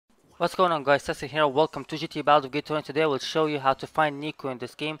What's going on, guys? Tessie here. Welcome to GT Ballad of Gate 20. Today I will show you how to find Niko in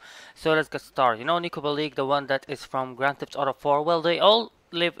this game. So let's get started. You know Niko bellic, the one that is from Grand Theft Auto 4. Well, they all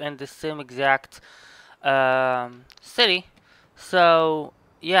live in the same exact city. So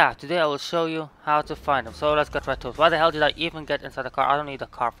yeah, today I will show you how to find them. So let's get right to it. Why the hell did I even get inside the car? I don't need a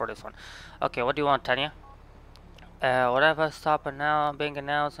car for this one. Okay, what do you want, Tanya? Whatever. Stop and now being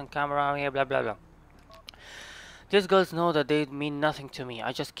announced on camera here. Blah blah blah. These girls know that they mean nothing to me.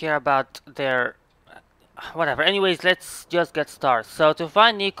 I just care about their whatever. Anyways, let's just get started. So to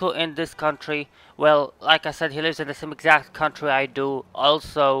find Niko in this country, well, like I said, he lives in the same exact country I do.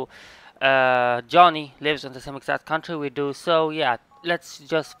 Also, Johnny lives in the same exact country we do. So yeah, let's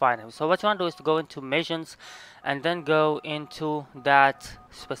just find him. So what you want to do is to go into missions, and then go into that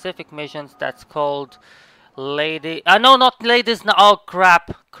specific missions that's called lady. No, not ladies. No, oh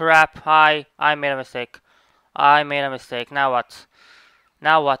crap, crap. I made a mistake. I made a mistake. Now what?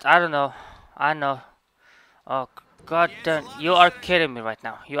 Now what? I don't know. I know. Oh, god damn. You are kidding me right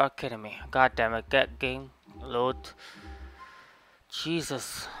now. You are kidding me. God damn it. Get game. Load.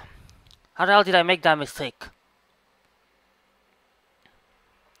 Jesus. How the hell did I make that mistake?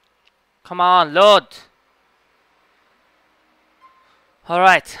 Come on, load.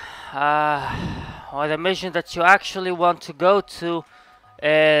 Alright. Well, the mission that you actually want to go to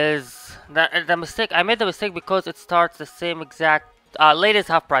is the mistake. I made the mistake because it starts the same exact ladies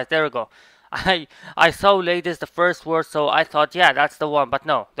half price. There we go. I saw ladies the first word, so I thought, yeah, that's the one. But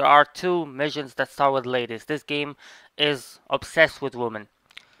no, there are two missions that start with ladies. This game is obsessed with women.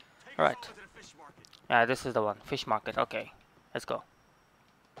 All right. Yeah, this is the one. Fish market. Okay, let's go.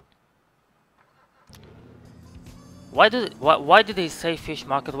 Why did he say fish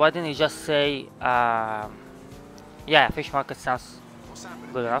market? Why didn't he just say yeah, fish market sounds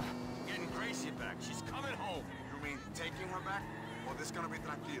good enough. Getting Gracie back. She's coming home. You mean taking her back? Or this gonna be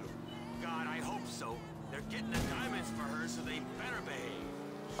tranquilo? God, I hope so. They're getting the diamonds for her, so they better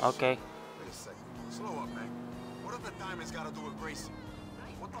behave. Okay. Wait a second. Slow up, man. What have the diamonds got to do with Gracie?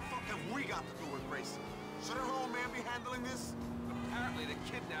 What the fuck have we got to do with Gracie? Shouldn't her old man be handling this? Apparently the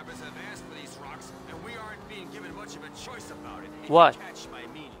kidnappers have asked for these rocks, and we aren't being given much of a choice about it. What? Catch my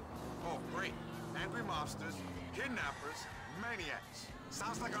meaning. Oh, great. Angry mobsters, kidnappers, maniacs.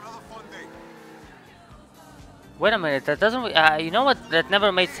 Sounds like another fun day. Wait a minute, that doesn't... you know what? That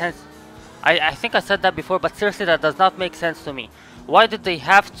never made sense. I think I said that before, but seriously, that does not make sense to me. Why did they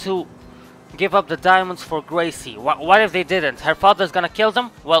have to give up the diamonds for Gracie? What if they didn't? Her father's gonna kill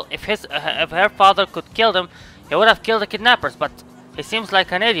them? Well, if her father could kill them, he would have killed the kidnappers, but he seems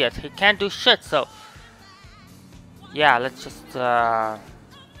like an idiot. He can't do shit, so... Yeah, let's just...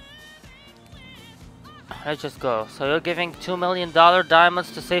 let's just go. So you're giving $2 million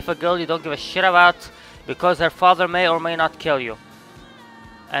diamonds to save a girl you don't give a shit about because her father may or may not kill you.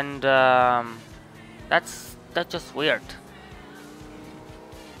 And that's just weird.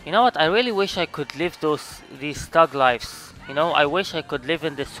 You know what? I really wish I could live these thug lives. You know, I wish I could live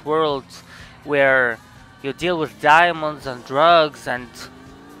in this world where you deal with diamonds and drugs and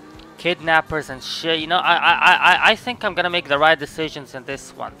kidnappers and shit. You know, I think I'm gonna make the right decisions in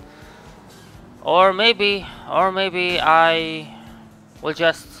this one. Or maybe I will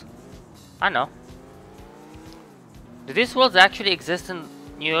just, I don't know. Do these worlds actually exist in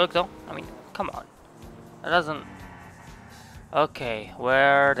New York though? I mean, come on. That doesn't... Okay,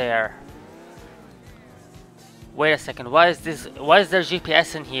 we're there. Wait a second, why is there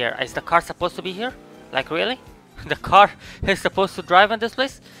GPS in here? Is the car supposed to be here? Like really? The car is supposed to drive in this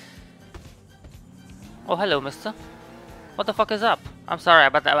place? Oh, hello, mister. What the fuck is up? I'm sorry,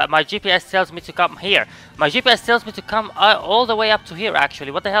 but my GPS tells me to come here. My GPS tells me to come all the way up to here,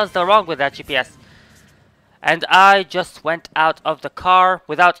 actually. What the hell is wrong with that GPS? And I just went out of the car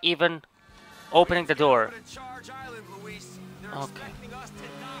without even opening the door. Okay.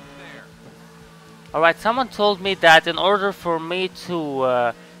 Alright, someone told me that in order for me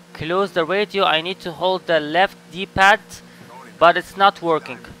to close the radio, I need to hold the left D-pad, but it's not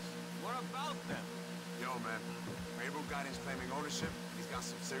working.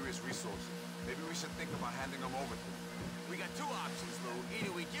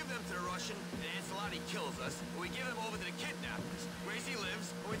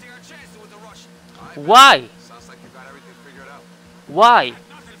 Why? Sounds like you got everything figured out. Why?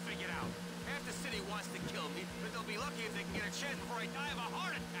 Nothing figured out. Half the city wants to kill me, but they'll be lucky if they can get a chance before I die of a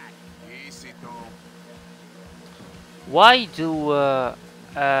heart attack. Easy, Tom.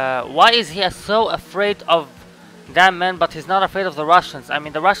 Why is he so afraid of that man, but he's not afraid of the Russians? I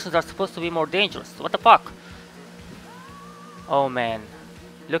mean, the Russians are supposed to be more dangerous. What the fuck? Oh man,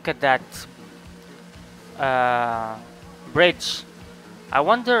 look at that bridge. I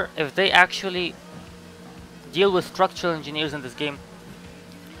wonder if they actually deal with structural engineers in this game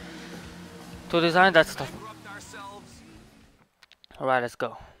to design that stuff. Alright, let's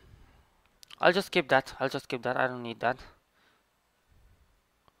go. I'll just keep that. I don't need that.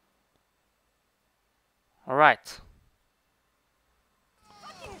 Alright.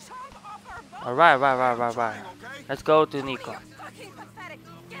 Alright. Let's go to Niko.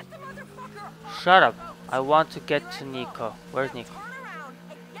 Shut up. I want to get to Niko. Where's Niko?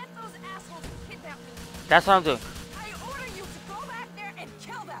 That's what I'm doing.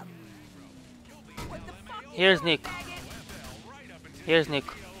 Here's Niko. Here's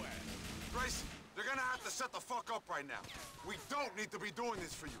Niko. Grace, they're gonna have to shut the fuck up right now. We don't need to be doing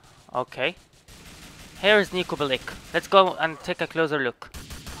this for you. Okay. Here's Niko bellic. Let's go and take a closer look.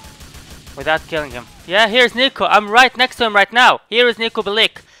 Without killing him. Yeah, here's Niko. I'm right next to him right now. Here is Niko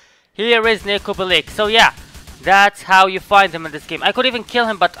bellic. Here is Niko bellic. So yeah, that's how you find him in this game. I could even kill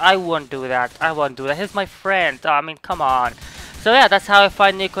him, but I won't do that. He's my friend. I mean, come on. So yeah, that's how I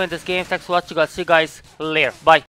find Niko in this game. Thanks for watching, guys. See you guys later. Bye.